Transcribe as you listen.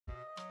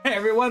Hey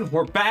everyone,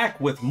 we're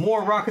back with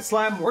more Rocket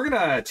Slime. We're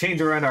gonna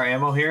change around our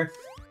ammo here.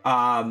 So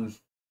I'm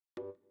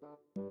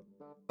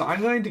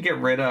going to get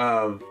rid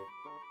of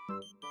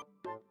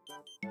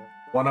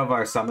one of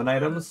our summon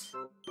items.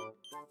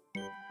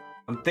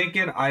 I'm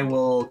thinking I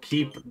will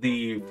keep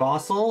the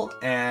fossil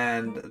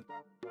and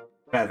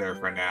feather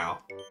for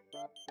now.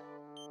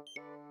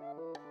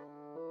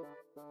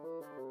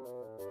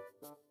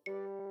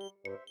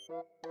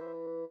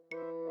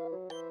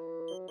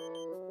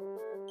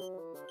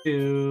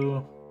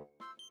 Two.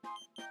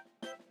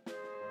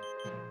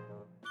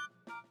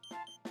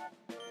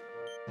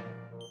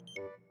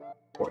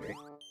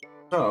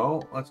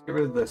 So let's get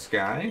rid of this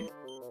guy.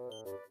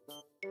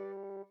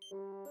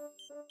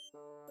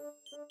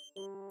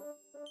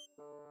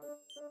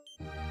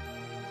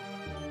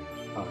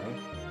 Alright.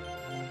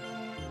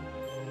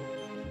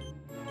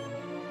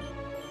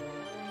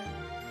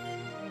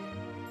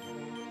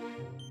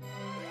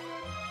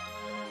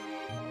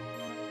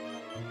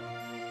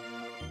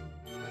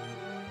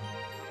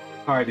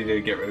 Alrighty,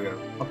 did get rid of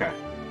him. Okay.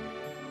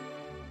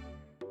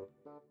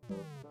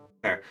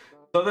 There.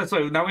 So this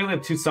way, now we only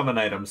have 2 summon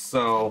items,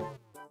 so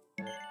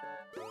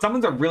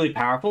summons are really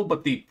powerful,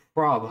 but the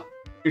prob.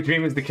 Your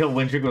dream is to kill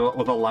Windrig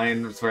with a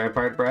lion's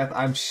vampire breath.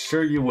 I'm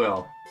sure you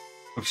will.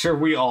 I'm sure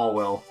we all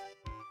will.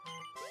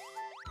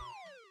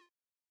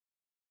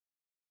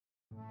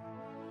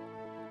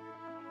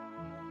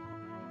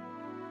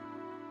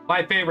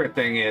 My favorite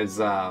thing is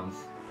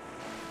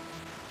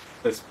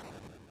this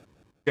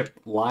ship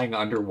lying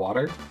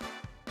underwater.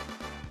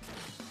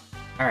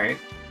 Alright.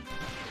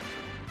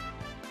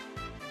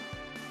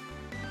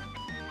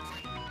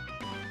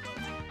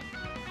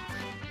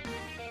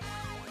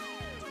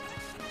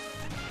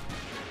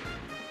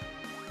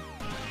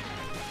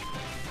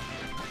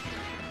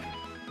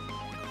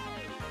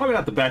 Probably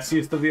not the best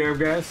use of the herb,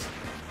 guys.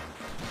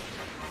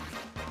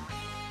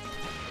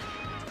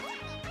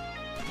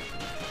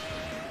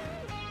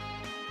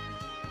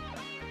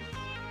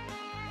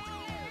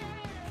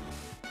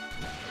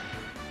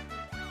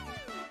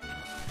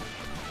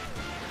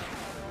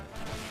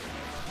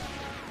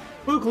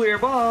 Nuclear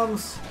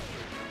bombs!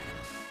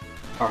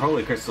 Our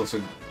holy crystal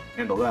should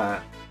handle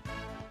that.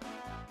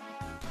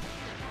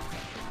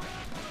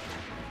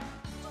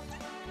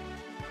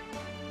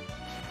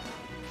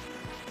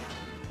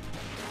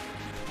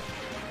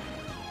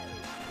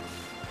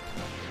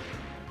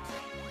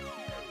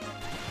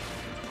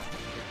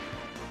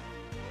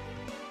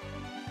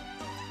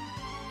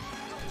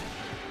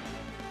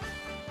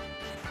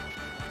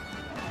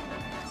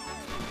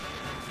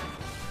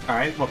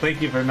 Alright, well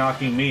thank you for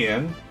knocking me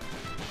in.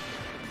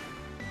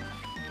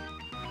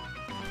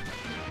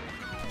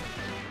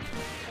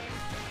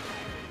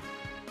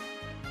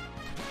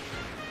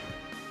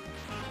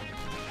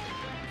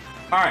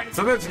 Alright,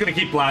 so they're just gonna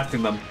keep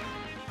blasting them.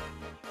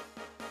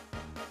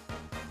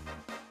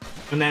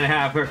 And then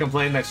have her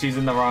complain that she's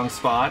in the wrong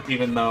spot,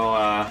 even though,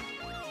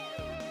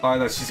 or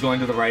that she's going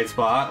to the right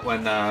spot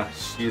when,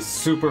 she's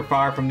super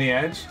far from the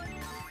edge.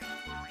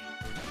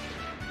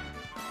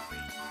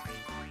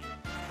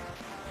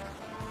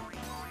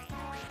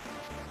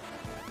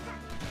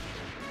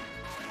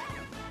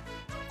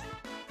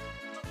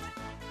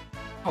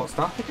 Oh,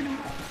 stop picking him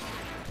up.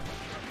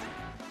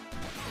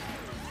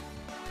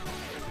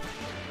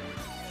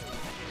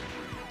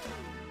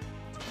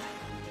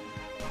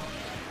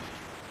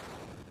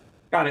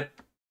 Got it.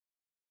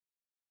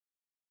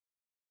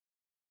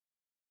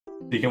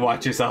 You can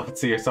watch yourself and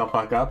see yourself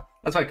fuck up.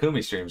 That's why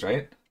Kumi streams,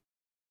 right?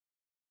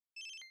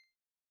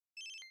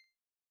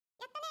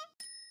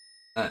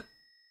 Got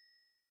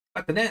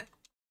the net.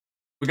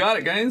 We got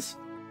it, guys.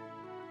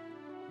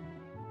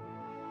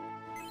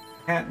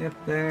 Catnip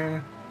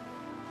there.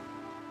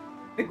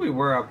 I think we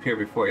were up here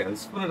before. Yeah,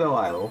 this is Funadel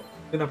Idol.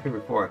 Been up here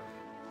before.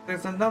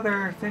 There's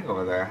another thing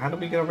over there. How do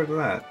we get over to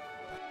that?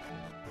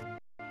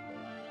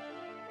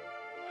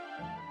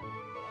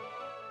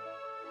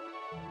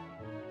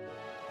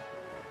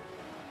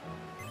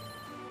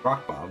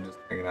 Rock bomb just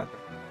hanging out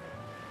there.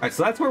 Alright,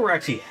 so that's where we're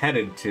actually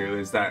headed to,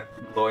 is that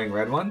glowing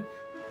red one.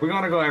 We're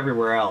gonna go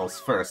everywhere else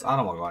first. I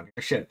don't want to go on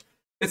here. Shit.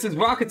 This is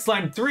Rocket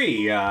Slime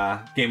 3,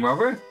 Game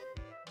Rover.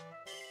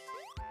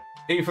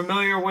 Are you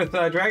familiar with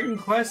Dragon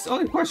Quest?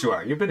 Oh, of course you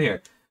are. You've been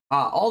here.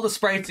 All the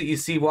sprites that you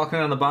see walking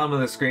on the bottom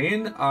of the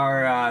screen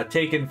are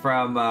taken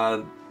from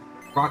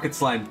Rocket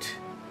Slime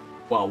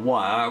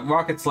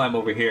Rocket Slime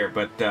over here,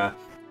 but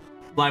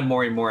Slime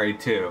Mori Mori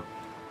 2.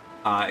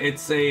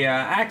 It's a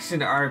action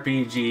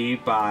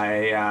RPG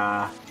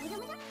by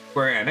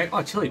Square Enix.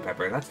 Oh, Chili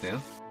Pepper, that's new.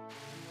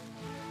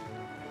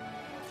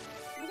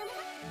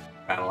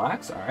 Battle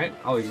Axe, alright.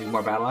 Always use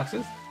more Battle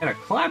Axes. And a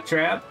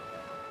Claptrap.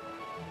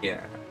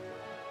 Yeah.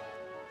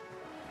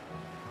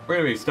 We're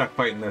gonna be stuck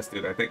fighting this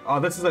dude, I think. Oh,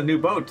 this is a new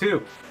boat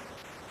too.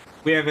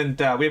 We haven't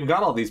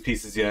got all these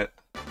pieces yet.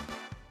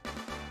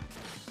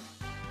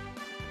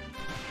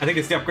 I think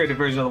it's the upgraded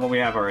version of the one we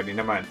have already.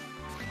 Never mind.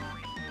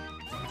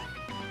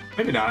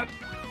 Maybe not.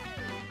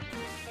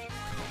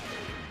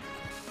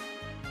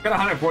 Got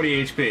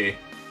 140 HP.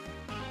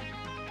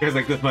 Guys,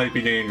 like, this might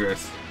be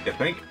dangerous. You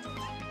think?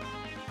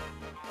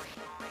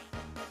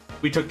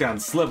 we took down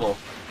Slivel.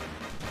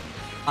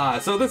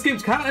 So this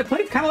game's it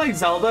plays kind of like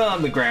Zelda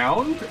on the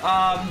ground.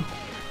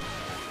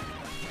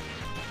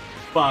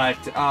 But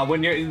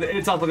when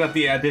it's also got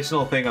the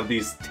additional thing of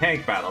these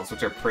tank battles,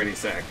 which are pretty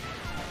sick.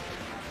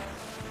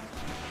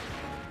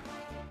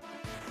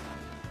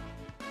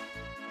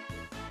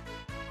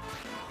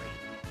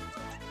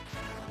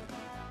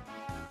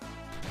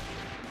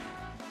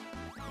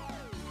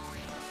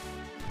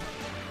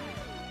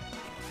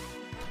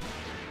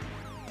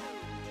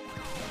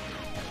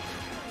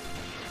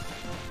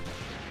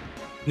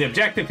 The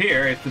objective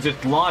here is to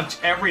just launch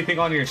everything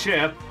on your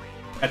ship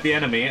at the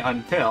enemy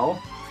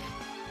until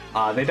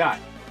they die.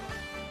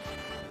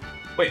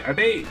 Wait, are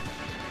they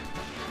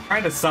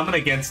trying to summon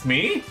against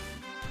me?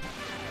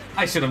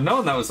 I should have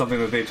known that was something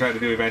that they tried to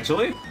do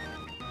eventually.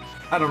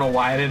 I don't know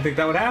why I didn't think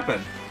that would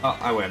happen. Oh,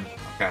 I win.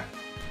 Okay.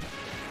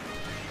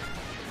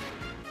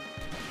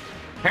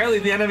 Apparently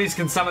the enemies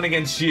can summon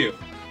against you,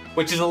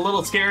 which is a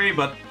little scary,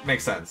 but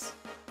makes sense.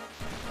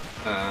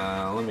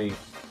 Let me...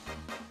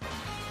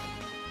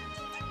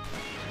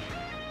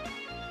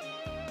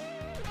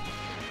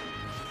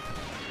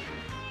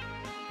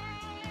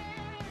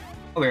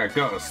 Oh, they got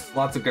ghosts.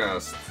 Lots of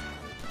ghosts.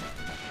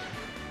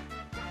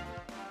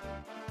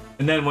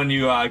 And then when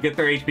you get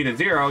their HP to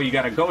 0, you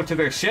gotta go to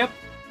their ship,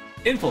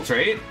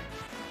 infiltrate,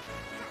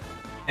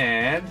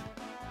 and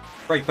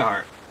break the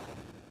heart.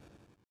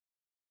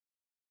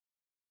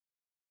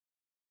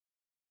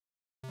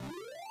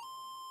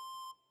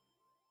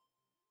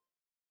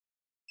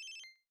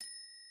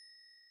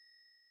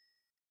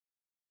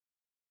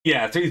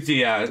 Yeah, three's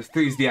the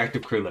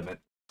active crew limit.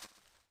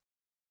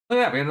 Oh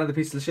yeah, we got another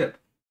piece of the ship.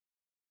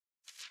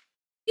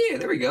 Yeah,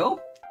 there we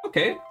go.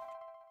 Okay.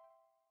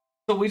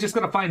 So we just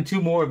gotta find 2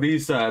 more of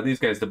these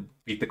guys to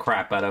beat the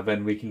crap out of,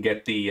 and we can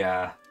get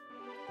the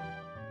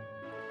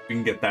we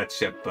can get that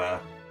ship.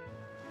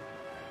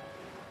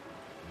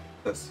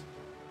 This.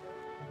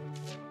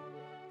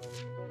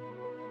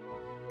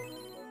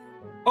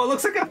 Oh, it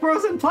looks like a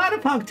frozen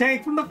Platypunk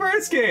tank from the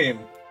first game.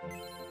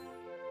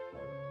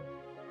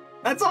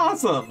 That's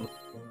awesome.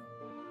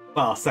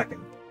 Well,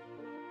 second.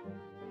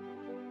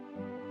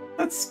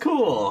 That's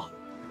cool.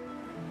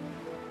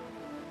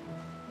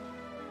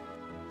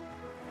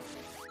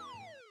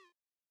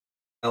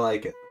 I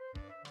like it.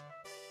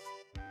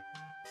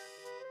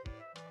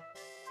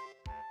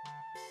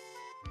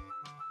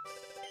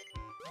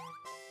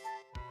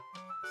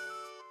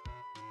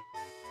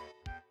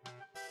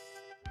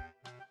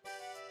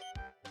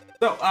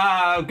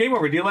 So, game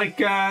over. Do you like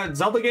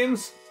Zelda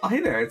games? Oh,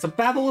 hey there. It's a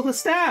Babble with a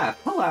Staff.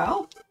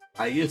 Hello.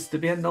 I used to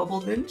be a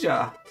noble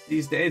ninja.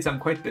 These days, I'm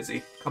quite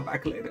busy. Come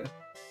back later.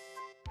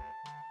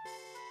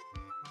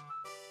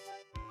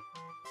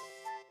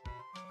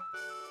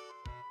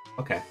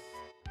 Okay.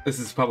 This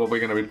is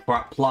probably going to be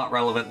plot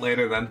relevant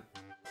later then.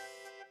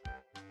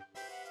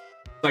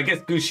 So I guess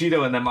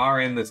Gushido and them are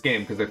in this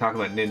game because they're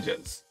talking about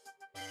ninjas.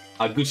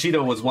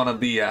 Gushido was one of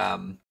the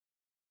ninja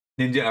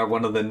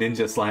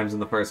slimes in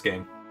the first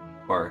game,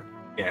 or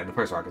yeah, in the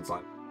first Rocket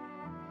Slime.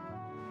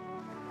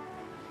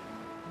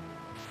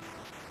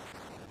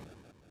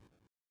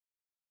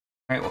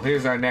 All right, well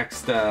here's our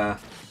next.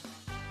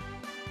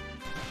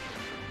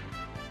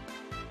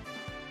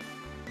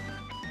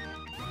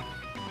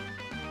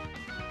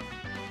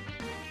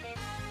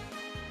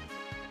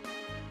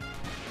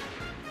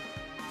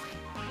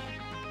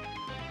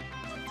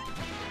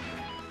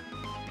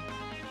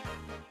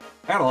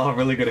 I had a lot of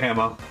really good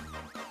ammo.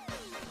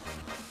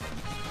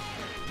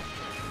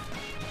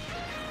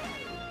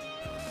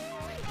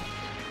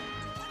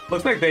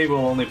 Looks like they will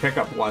only pick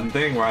up one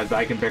thing, whereas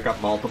I can pick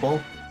up multiple.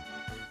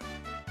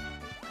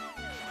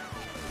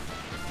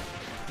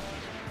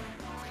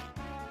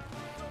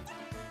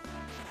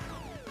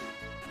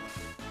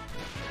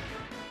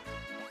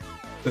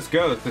 This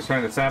ghost is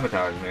trying to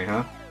sabotage me,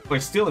 huh? By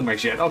stealing my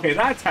shit. Okay,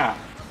 that's how.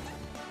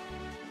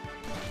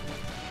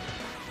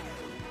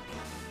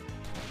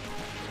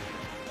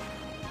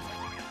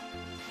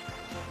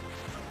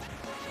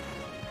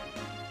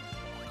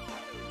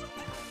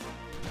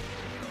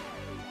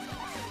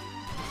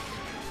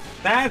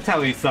 That's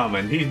how he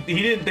summoned. He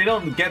didn't. They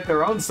don't get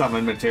their own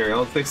summon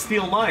materials. They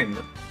steal mine.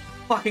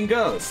 Fucking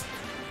ghost.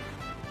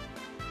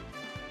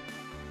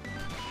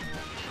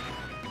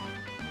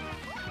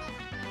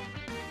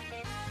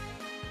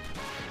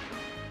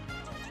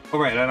 All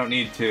right, I don't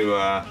need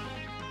to.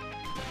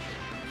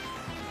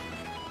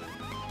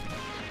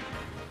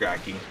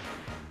 Dracky,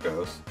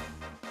 ghost.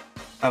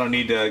 I don't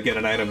need to get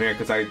an item here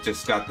because I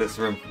just got this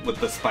room with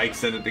the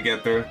spikes in it to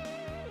get through.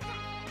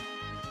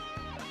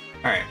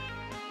 All right.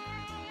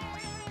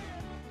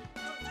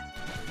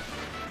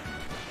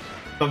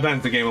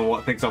 Sometimes the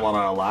game thinks I want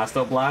an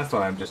Elasto Blast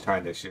when I'm just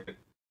trying to shoot.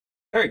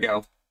 There we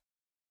go.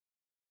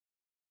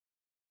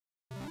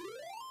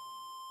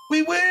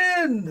 We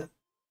win!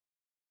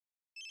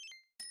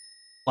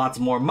 Lots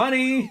more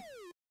money.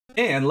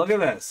 And look at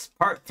this.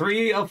 Part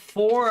 3 of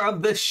 4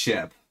 of this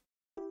ship.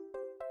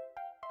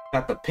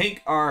 Got the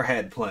pink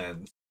R-head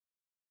plans.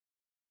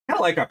 Kind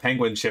of like our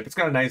penguin ship. It's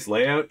got a nice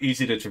layout,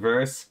 easy to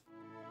traverse.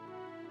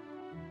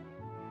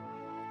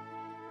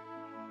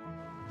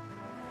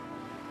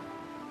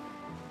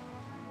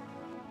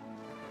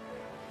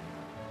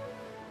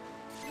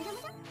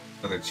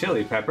 Another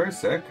chili pepper,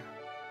 sick.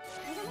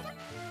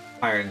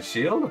 Iron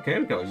shield, okay,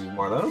 we can always use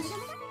more of those.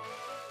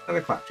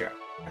 Another claptrap.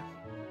 Okay.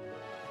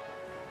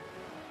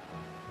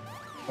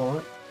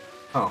 What?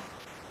 Oh.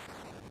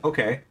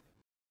 Okay.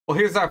 Well,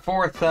 here's our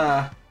fourth,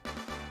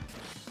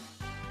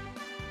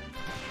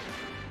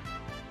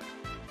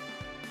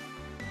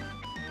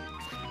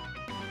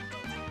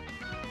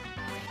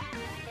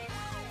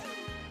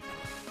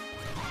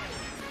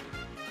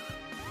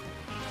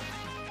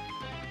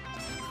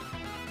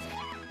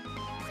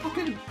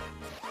 Okay.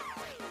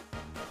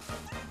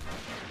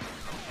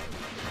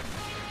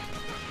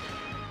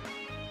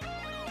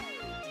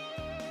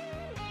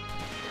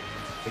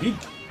 He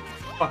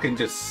fucking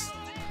just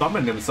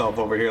summoned himself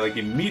over here, like,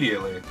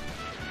 immediately.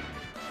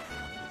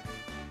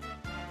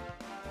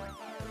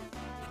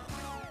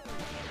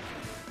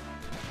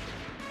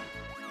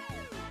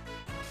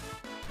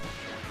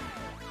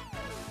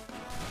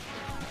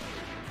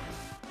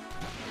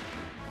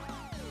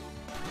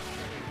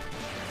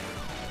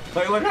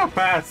 Like, look how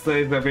fast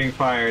they're being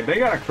fired. They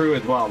got a crew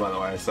as well, by the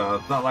way, so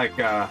it's not like,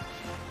 Oh,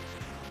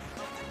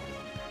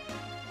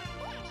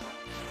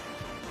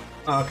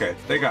 okay,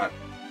 they got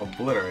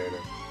obliterated.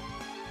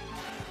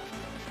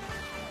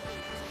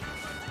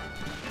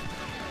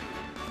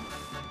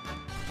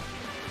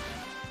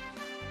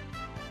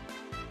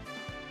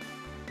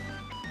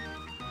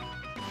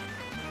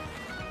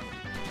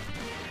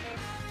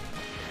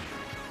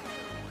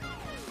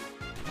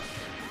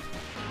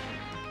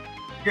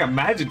 You got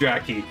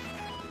Magidraki.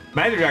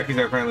 Magidrakis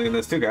are apparently in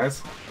this too,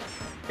 guys.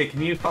 Hey,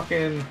 can you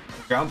fucking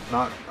jump,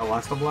 not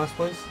Elastoblast,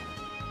 please?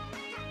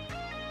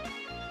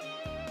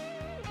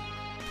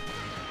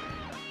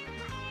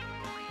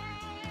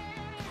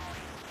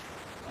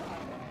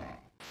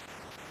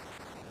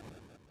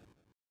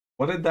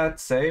 What did that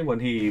say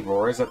when he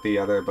roars at the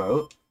other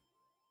boat?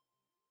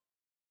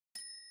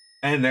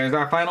 And there's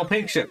our final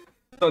pink ship.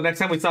 So next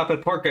time we stop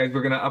at port, guys,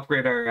 we're gonna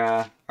upgrade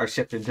our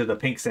ship into the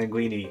pink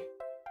Sanguini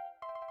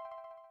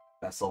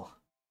vessel.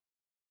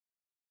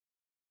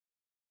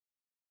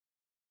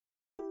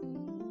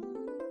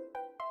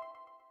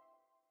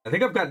 I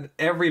think I've gotten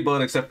every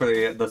boat except for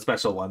the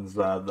special ones,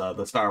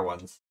 the star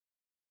ones.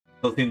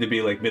 Those seem to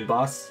be like mid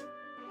boss.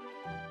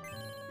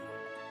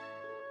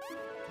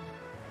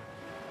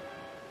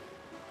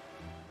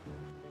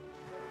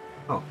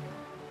 Oh.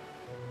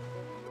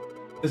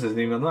 This isn't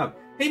even on the map.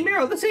 Hey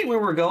Miro, this ain't where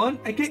we're going.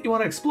 I get you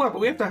want to explore, but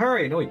we have to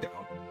hurry. No, we don't.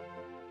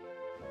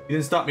 You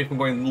didn't stop me from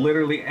going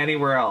literally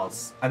anywhere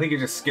else. I think you're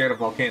just scared of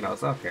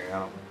volcanoes. Okay, I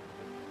don't.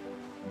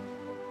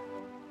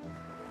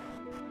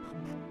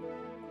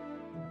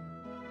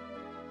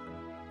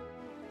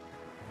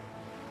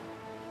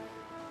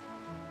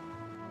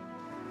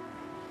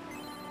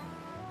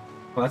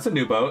 Well, that's a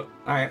new boat.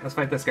 Alright, let's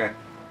fight this guy.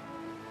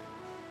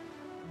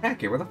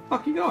 Heck, where the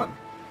fuck you going?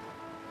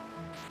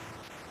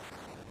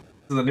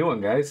 This is a new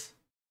one, guys.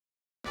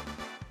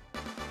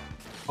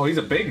 Oh, he's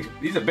a big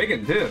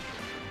one too.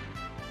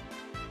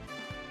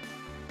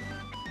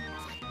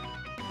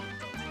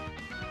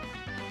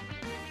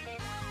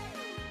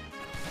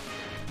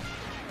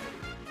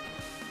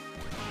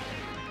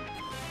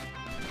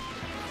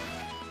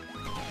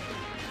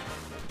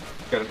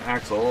 Got an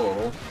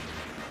axle.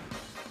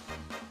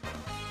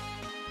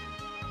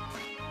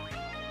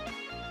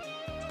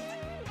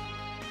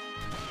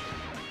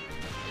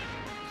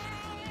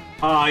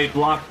 Ah, he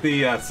blocked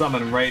the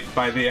summon right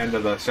by the end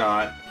of the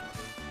shot.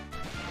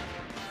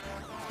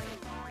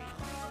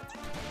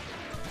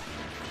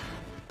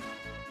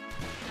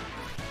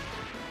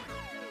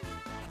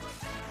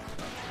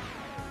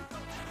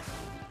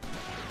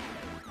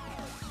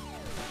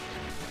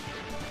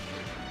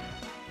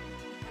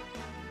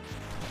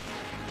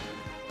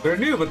 They're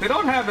new, but they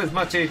don't have as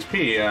much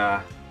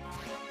HP,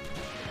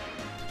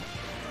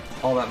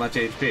 all that much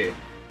HP.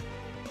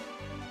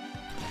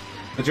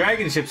 The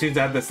dragon ship seems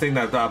to have this thing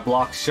that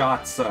blocks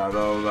shots,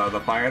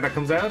 the fire that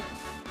comes out.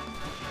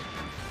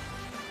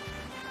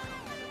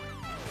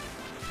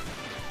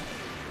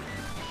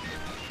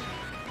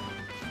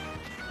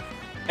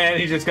 And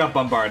he just got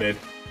bombarded.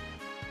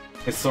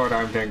 His sword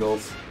arm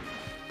tingles.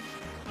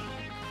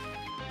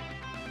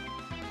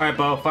 Alright,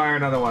 Bo, fire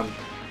another one.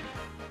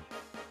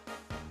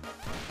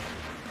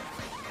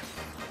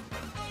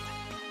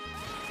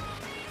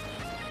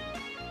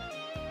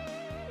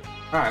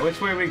 Alright,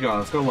 which way are we going?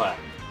 Let's go left.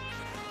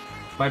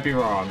 Might be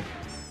wrong.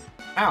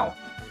 Ow.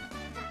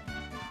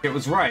 It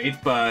was right,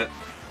 but...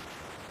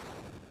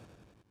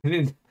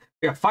 We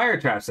got fire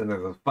traps in there,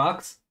 the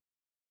fucks.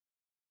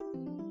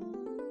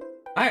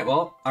 Alright,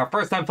 well, our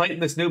first time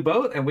fighting this new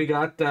boat, and we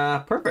got,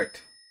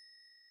 perfect.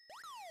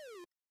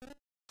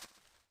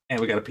 And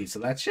we got a piece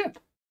of that ship.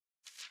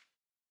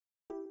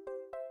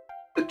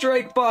 The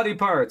Drake body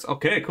parts!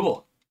 Okay,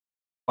 cool.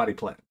 Body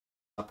plan.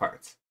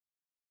 Parts.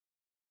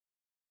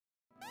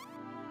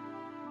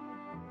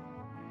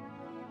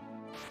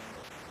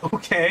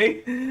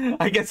 Okay,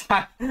 I guess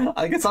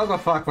I'll go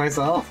fuck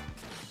myself.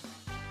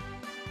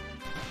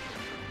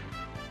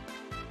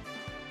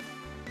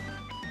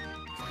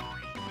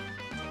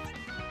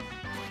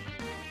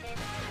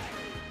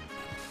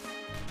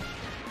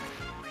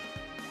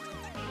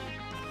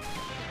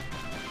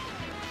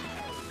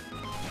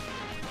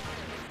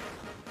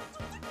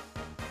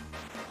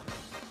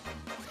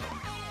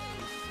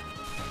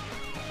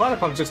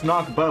 Splatterpunk just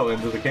knocked Bo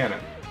into the cannon.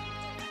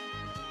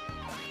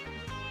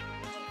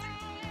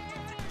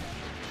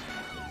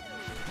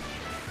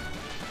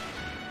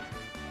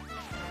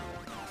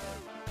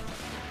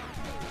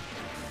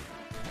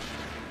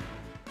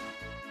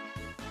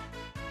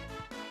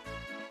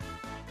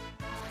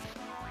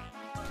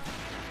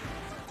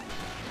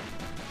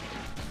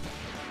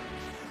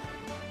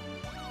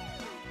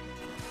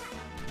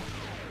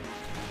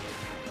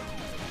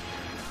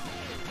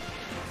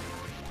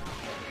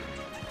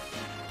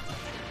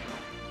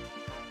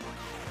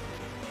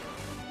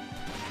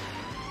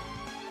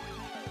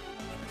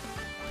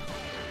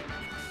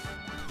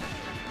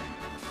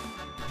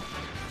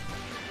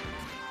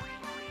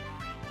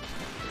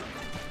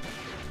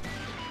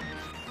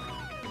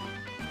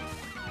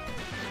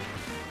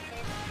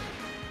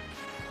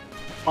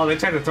 Oh, they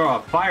tried to throw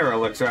a fire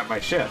elixir at my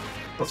ship.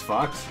 Those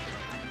fucks.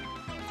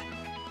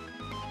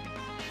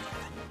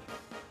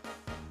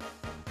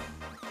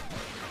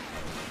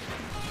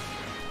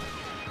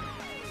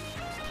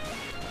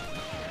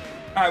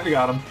 Alright, we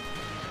got him.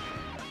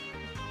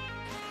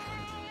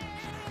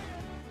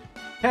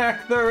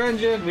 Hack their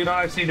engine! We don't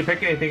actually need to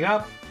pick anything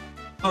up.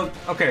 Oh,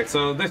 okay,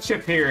 so this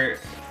ship here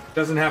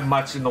doesn't have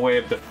much in the way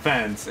of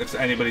defense if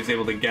anybody's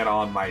able to get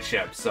on my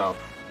ship, so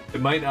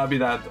it might not be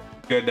that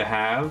good to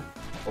have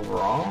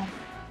overall.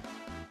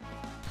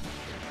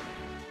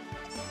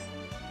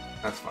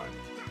 That's fine.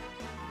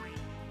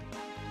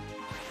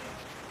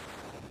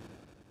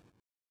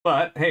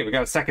 But hey, we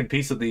got a second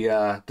piece of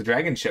the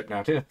dragon ship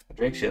now too, the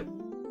Drake ship.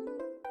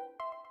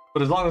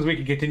 But as long as we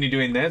can continue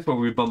doing this, where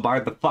we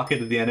bombard the fuck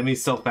out of the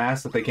enemies so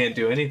fast that they can't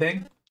do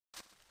anything,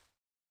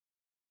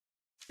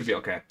 we'll be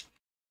okay.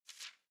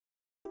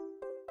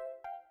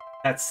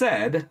 That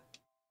said,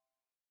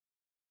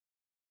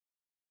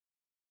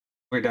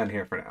 we're done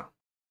here for now.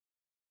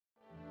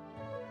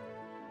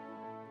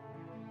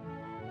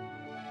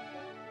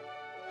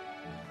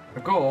 The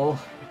goal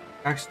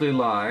actually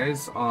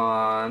lies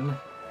on...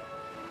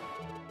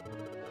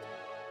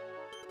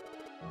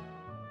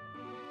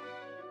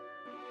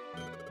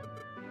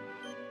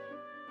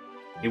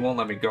 He won't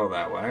let me go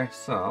that way,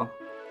 so...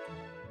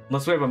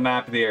 Unless we have a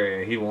map of the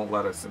area, he won't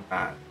let us in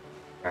that.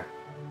 Okay.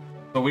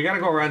 So we gotta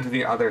go around to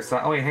the other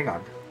side. Oh wait, hang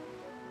on.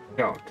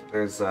 Don't.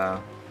 There's,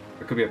 there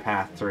could be a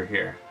path through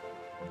here.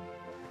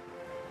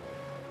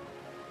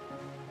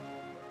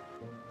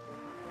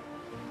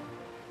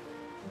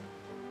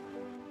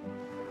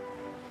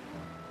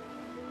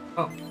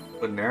 Oh,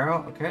 good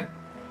narrow, okay.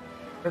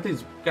 Got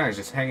these guys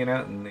just hanging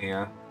out in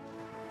the,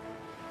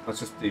 that's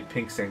just the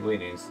pink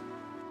sanguinis.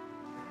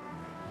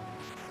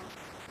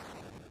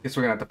 Guess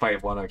we're gonna have to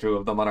fight one or two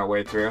of them on our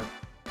way through.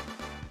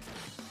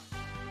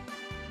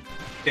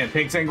 Damn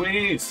pink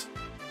sanguinis!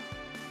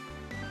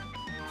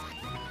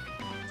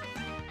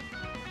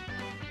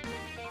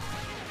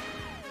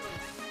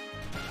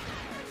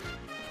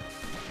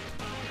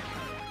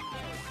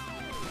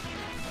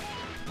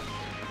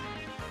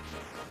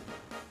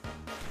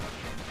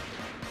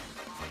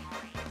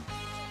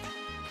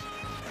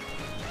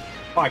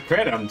 Oh, I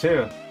crit him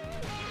too.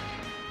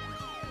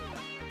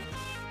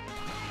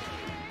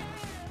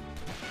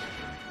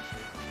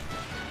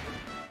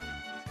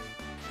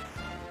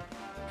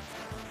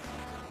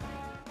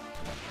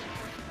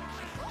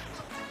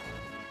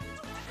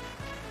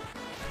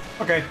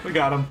 Okay, we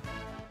got him.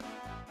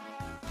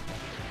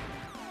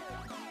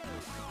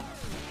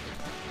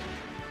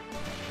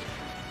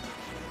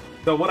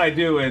 So what I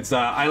do is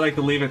I like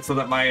to leave it so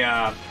that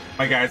my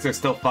my guys are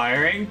still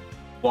firing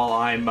while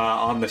I'm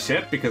on the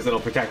ship, because it'll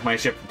protect my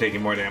ship from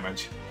taking more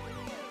damage.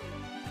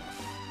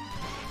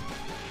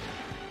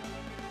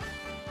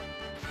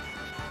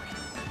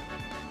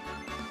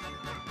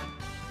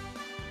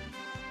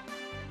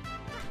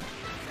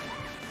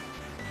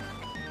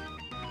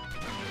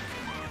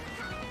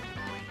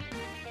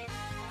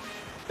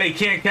 They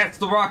can't catch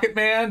the Rocket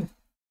Man!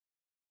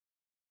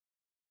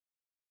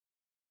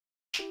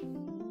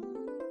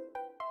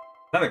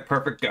 Another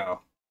perfect go.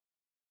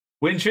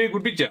 Windshake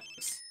would be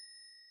jealous.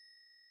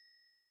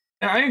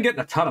 Now, I am getting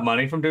a ton of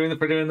money from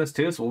doing this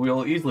too, so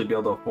we'll easily be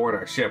able to afford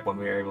our ship when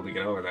we are able to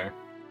get over there.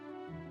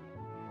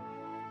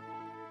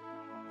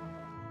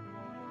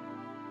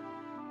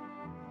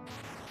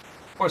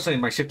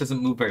 Fortunately, my ship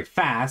doesn't move very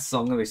fast, so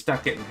I'm going to be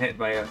stuck getting hit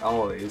by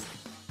all of these.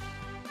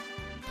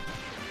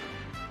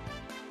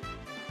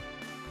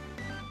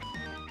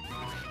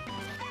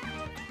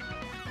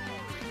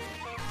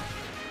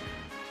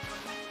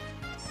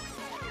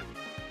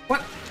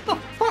 What the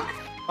fuck?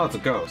 Oh, it's a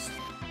ghost.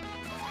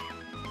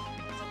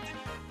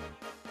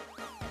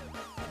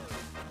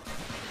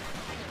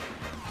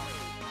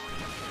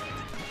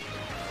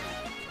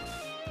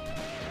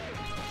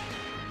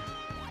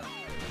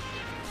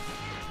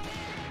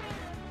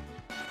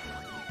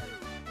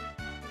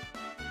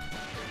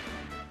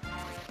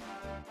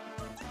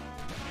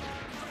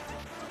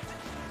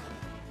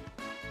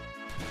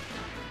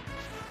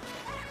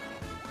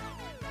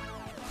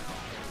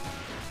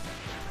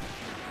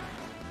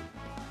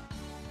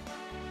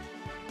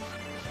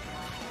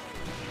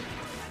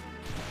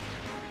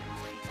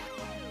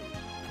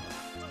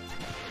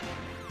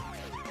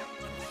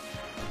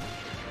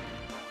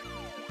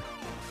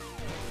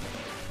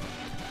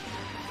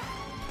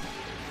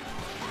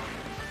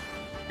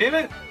 Damn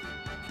it!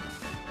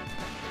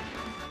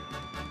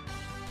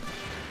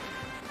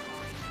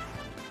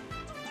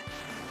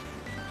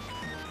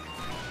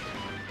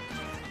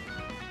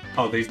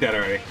 Oh, he's dead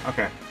already.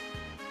 Okay.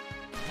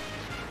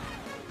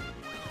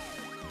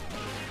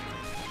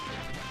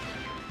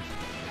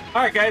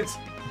 Alright, guys.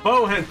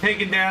 Bo has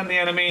taken down the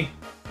enemy.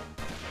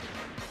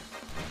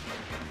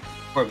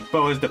 Or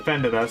Bo has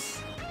defended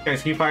us.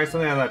 Guys, can you fire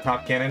something out of that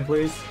top cannon,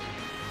 please?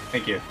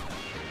 Thank you.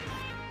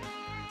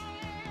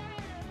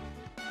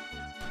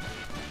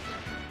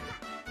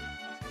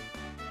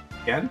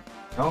 Again?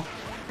 No?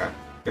 Okay.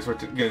 Guess we're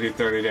gonna do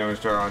 30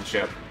 damage to our own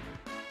ship.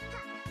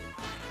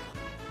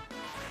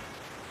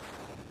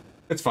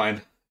 It's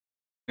fine.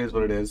 It is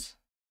what it is.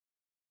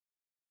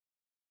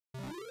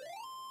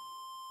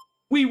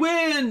 We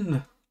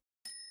win!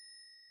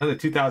 Another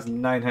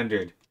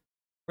 2,900.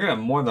 We're gonna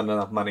have more than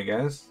enough money,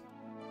 guys.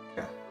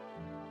 Yeah.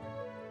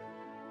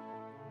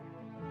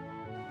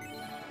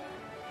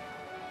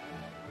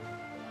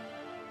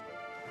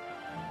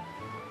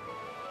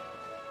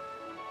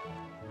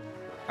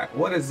 Alright,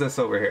 what is this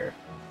over here?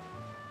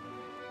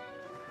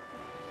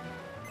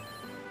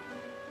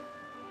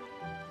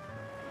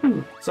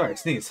 Sorry,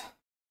 sneeze.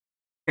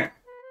 Okay.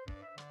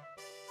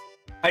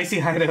 Icy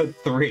Hideout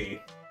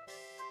 3.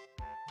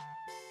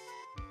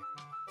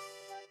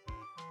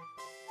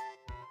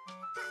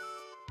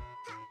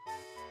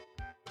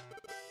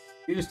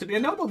 Used to be a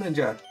noble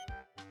ninja.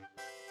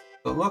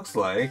 So it looks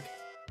like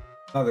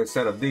another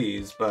set of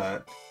these,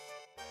 but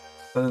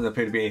doesn't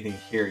appear to be anything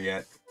here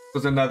yet.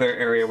 There's another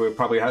area we're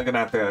probably gonna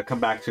have to come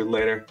back to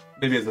later,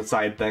 maybe as a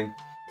side thing.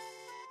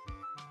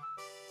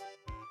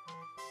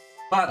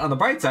 But on the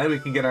bright side, we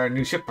can get our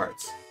new ship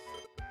parts.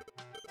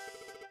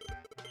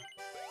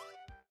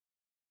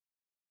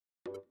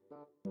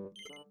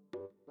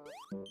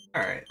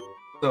 All right.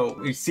 So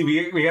we see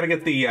we gotta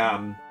get the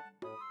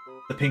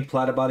pink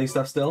platypod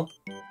stuff still.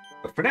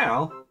 But for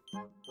now,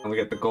 when we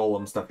get the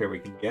golem stuff here, we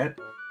can get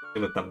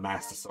with the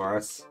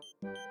Mastosaurus.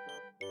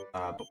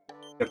 But we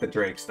get the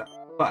Drake stuff.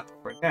 But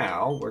for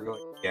now, we're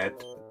going to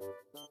get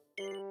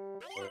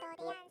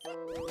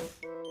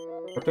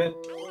equip it.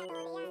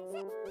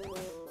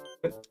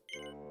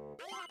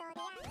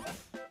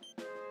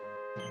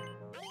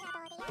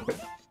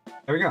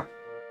 There we go.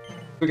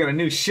 We got a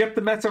new ship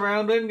to mess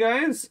around in,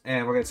 guys,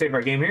 and we're gonna save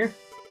our game here.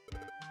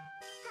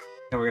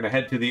 And we're gonna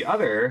head to the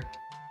other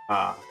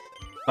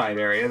side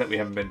area that we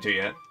haven't been to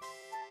yet.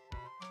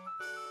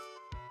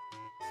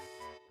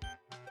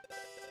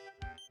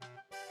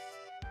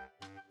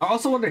 I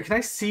also wonder, can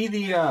I see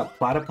the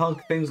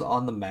Platypunk things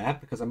on the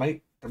map? Because there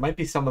might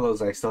be some of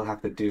those I still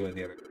have to do in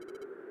the other.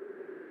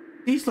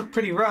 These look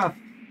pretty rough.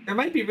 There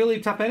might be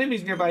really tough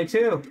enemies nearby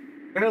too.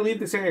 Better leave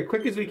this area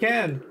quick as we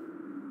can.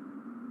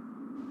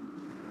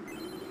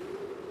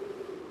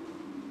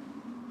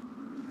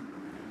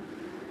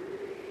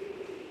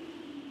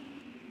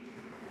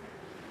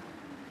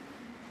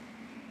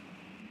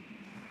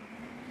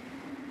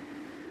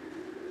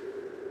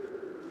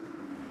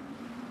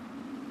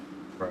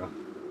 Bruh.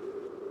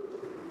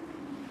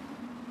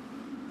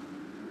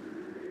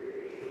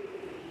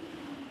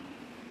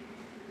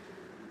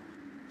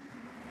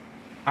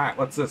 Alright,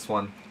 what's this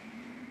one?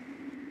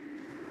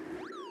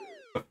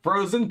 The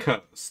Frozen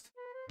Coast.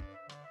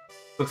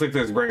 Looks like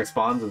there's rare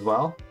spawns as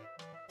well.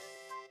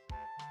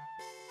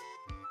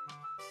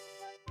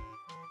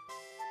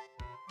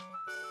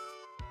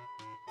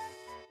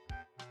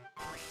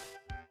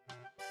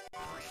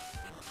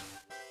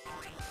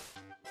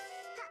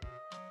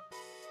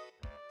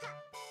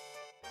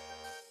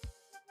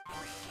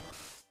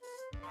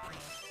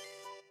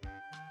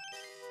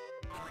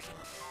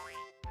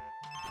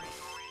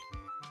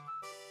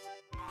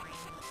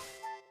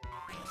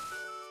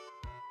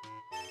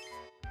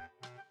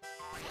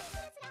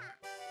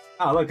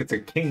 Oh, look, it's a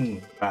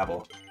king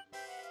babble.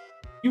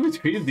 You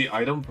retrieved the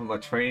item from a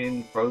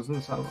train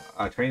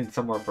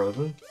somewhere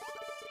frozen?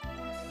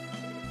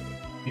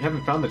 You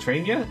haven't found the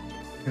train yet?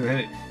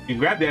 You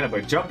grab the item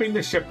by jumping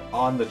the ship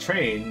on the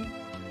train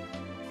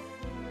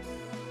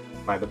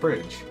by the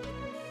bridge.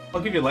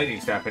 I'll give you a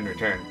lightning staff in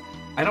return.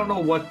 I don't know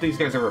what these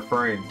guys are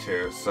referring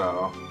to,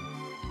 so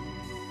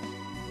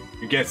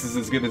your guess is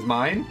as good as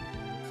mine?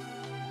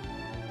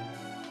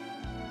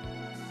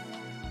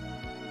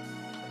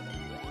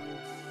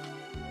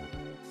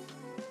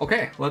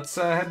 Okay, let's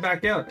head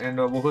back out, and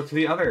we'll go to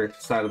the other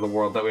side of the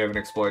world that we haven't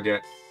explored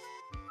yet.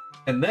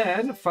 And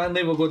then,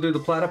 finally, we'll go do the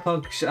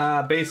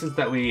Platypunk bases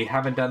that we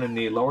haven't done in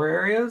the lower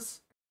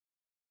areas.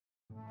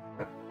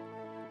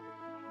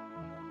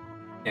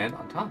 And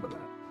on top of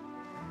that,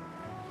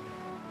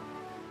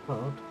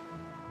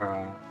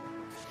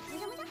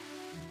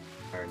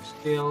 Iron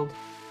Shield.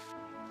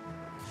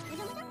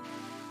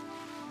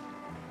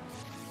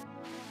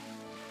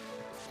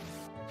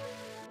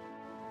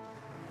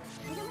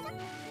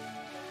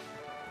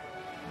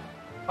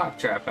 Pop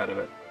trap out of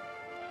it.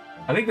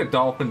 I think the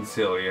dolphin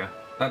seal you.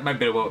 That might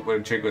be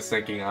what Jig was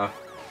thinking of.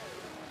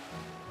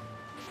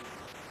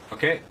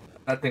 Okay,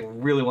 that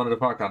thing really wanted to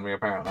park on me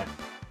apparently.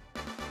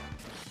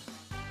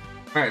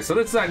 Alright, so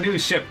this is our new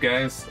ship,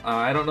 guys.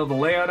 I don't know the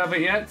layout of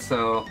it yet,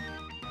 so...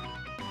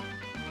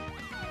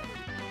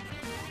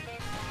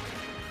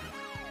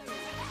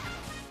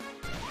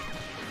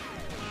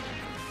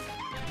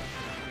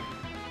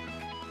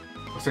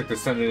 Looks like they're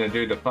sending a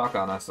dude to fuck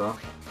on us, though.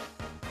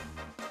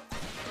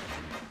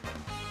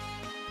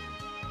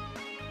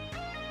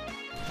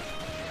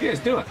 What are you guys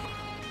doing?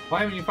 Why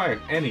haven't you fired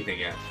anything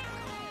yet?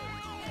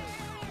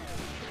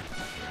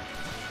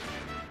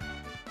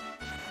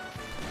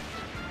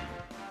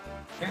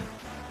 Yeah.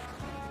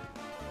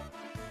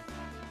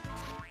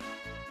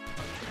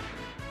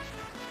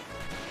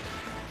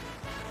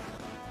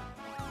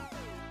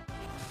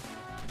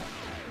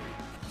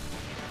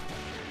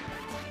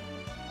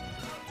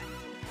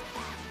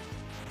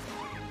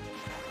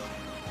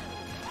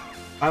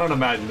 I don't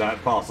imagine that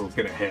fossil's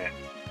gonna hit.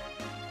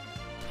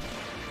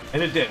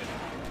 And it did.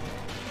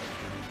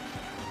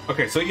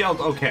 Okay, so it yelled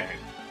okay.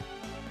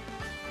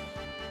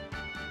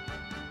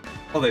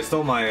 Oh, they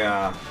stole my,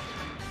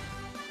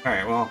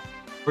 Alright, well,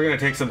 we're gonna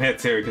take some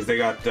hits here because they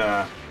got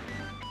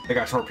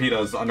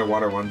torpedoes,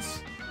 underwater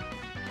ones.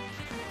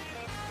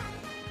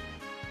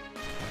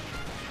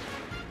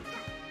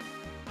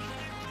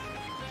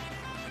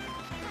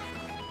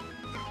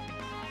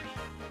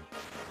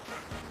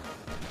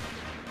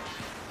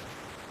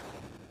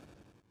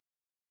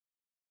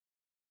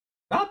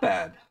 Not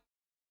bad.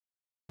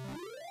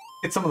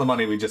 Get some of the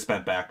money we just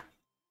spent back.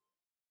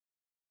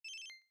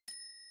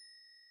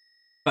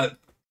 But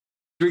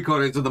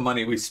 3/4 of the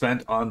money we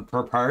spent on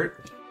per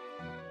part,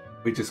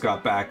 we just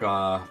got back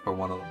for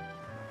one of them.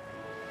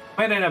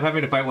 Might end up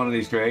having to fight one of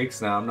these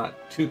drakes. Now, I'm not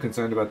too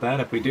concerned about that.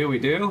 If we do, we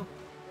do.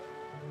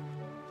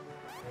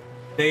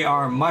 They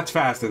are much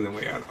faster than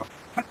we are,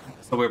 though.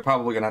 So we're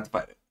probably going to have to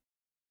fight it.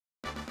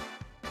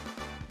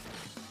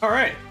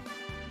 Alright.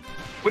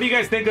 What do you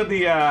guys think of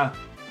the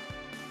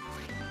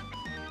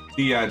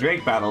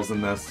Drake battles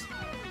in this?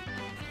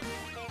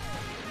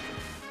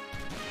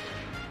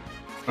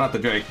 Not the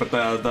Drake, but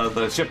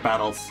the ship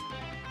battles.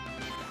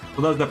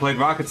 For those that played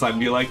Rocket Slime,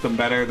 do you like them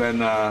better than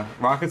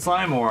Rocket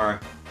Slime, or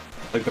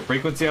like the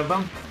frequency of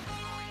them?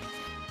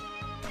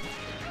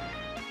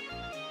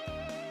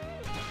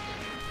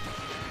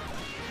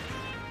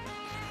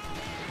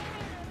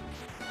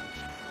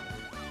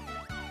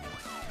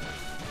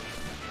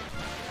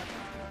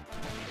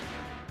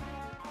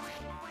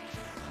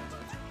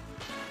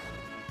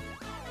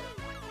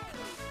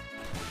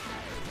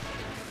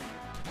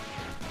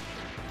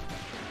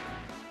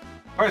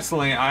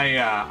 Personally,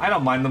 I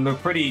don't mind them. They're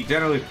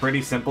generally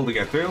pretty simple to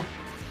get through.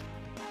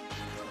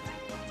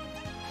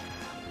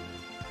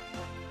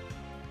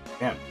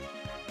 Damn.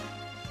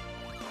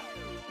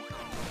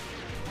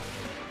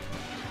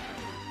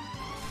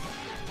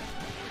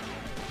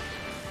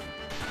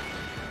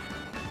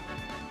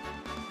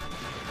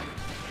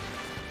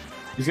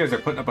 These guys are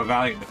putting up a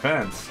valiant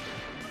defense.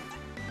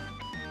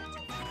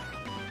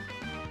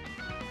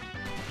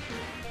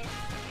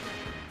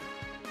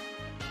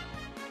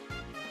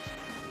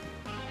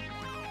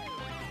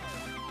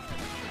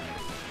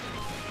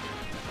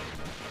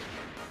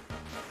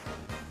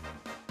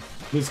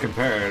 At least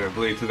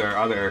comparatively to their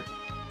other.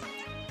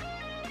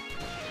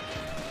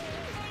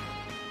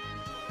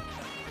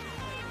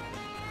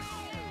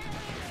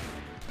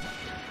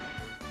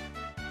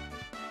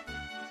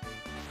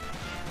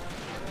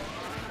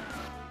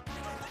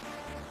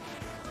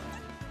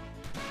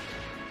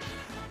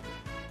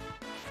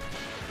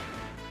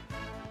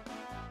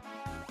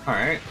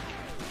 Alright.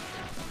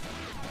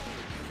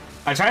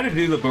 I tried to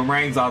do the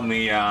boomerangs on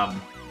the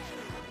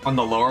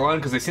lower one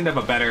because they seem to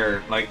have a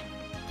better, like,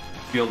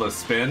 field of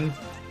spin.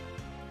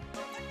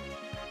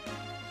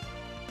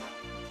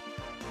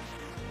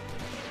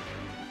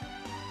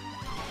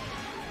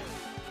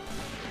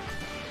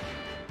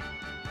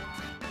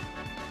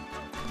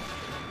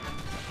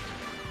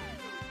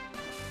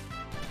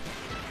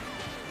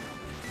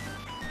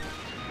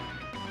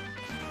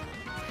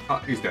 Oh,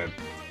 he's dead.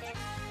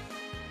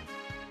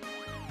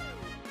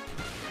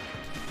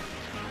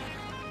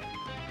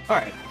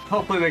 Alright,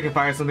 hopefully they can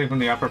fire something from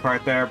the upper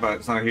part there, but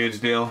it's not a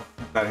huge deal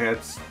if that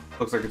hits.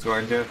 Looks like it's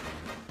going to.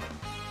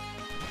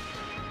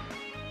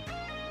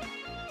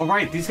 Oh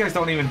right, these guys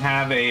don't even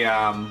have a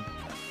an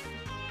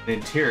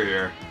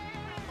interior.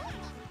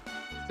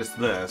 Just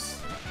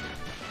this.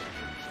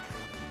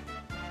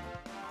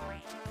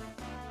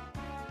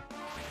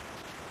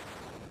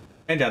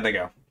 And down they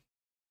go.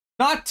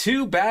 Not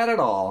too bad at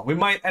all. We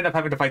might end up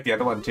having to fight the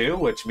other one too,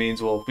 which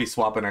means we'll be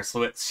swapping our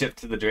ship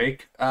to the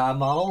Drake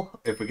model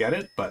if we get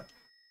it, but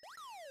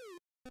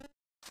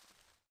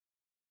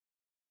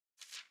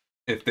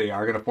if they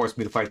are going to force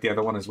me to fight the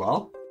other one as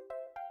well.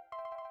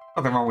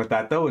 Nothing wrong with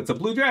that, though. It's a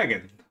blue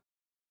dragon.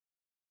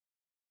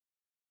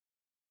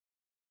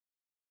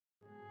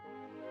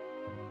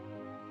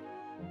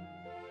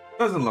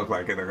 Doesn't look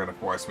like it. They're going to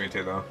force me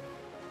to, though.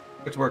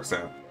 Which works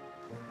out.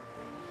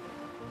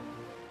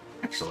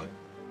 Actually.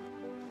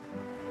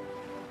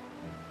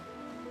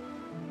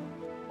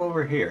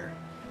 Over here.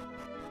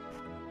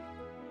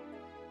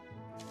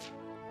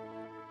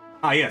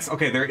 Ah, yes.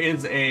 Okay, there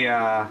is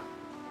a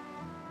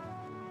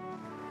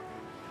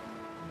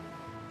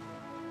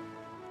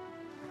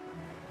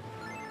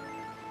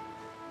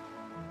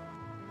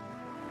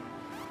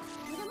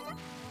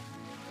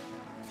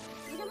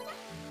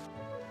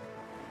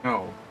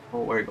No. Go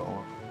away,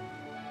 Golem.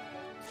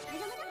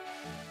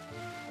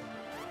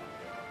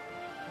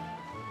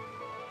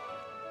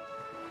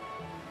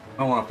 I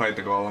don't want to fight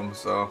the Golem,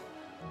 so...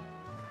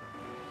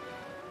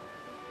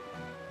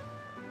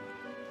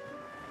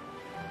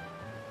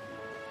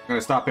 I'm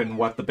gonna stop in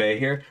What the Bay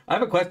here. I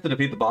have a quest to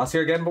defeat the boss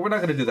here again, but we're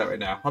not gonna do that right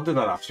now. I'll do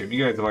that off stream.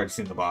 You guys have already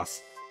seen the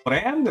boss. What I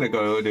am gonna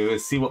go do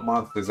is see what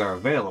monsters are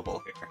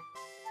available here.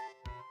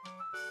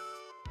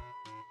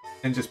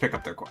 And just pick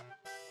up their quest.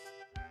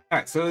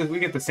 Alright, so we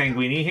get the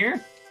Sanguini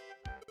here.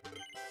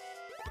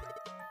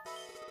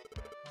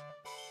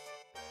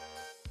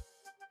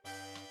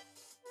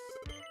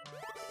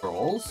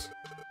 Rolls.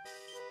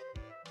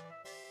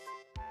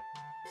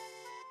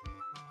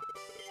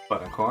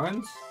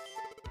 Buttercorns.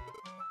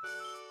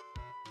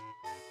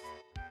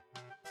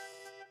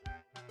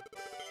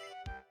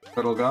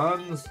 Little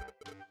guns.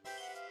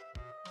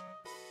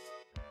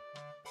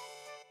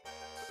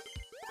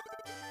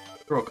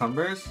 Throw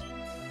cumbers.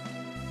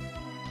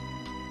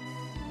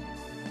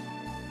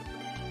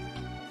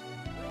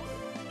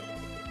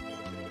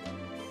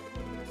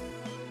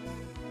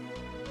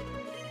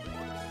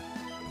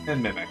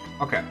 And Mimic.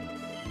 Okay.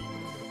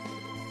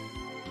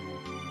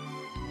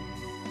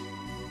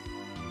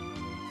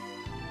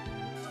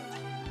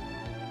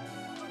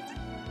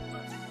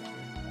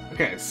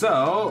 Okay,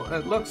 so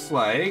it looks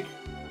like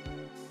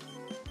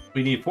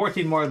we need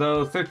 14 more of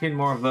those, 13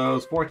 more of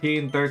those,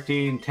 14,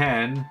 13,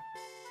 10,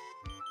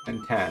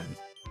 and 10.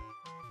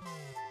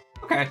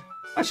 Okay,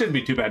 that shouldn't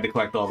be too bad to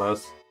collect all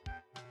those.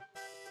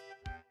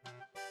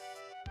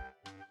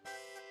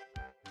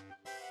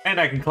 And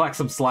I can collect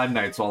some Slime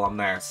Knights while I'm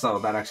there, so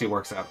that actually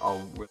works out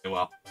all really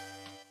well.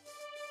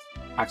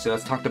 Actually,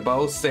 let's talk to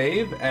Bo,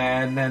 save,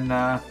 and then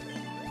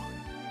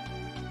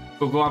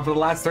we'll go on for the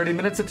last 30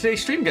 minutes of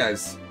today's stream,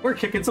 guys. We're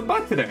kicking some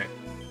butt today.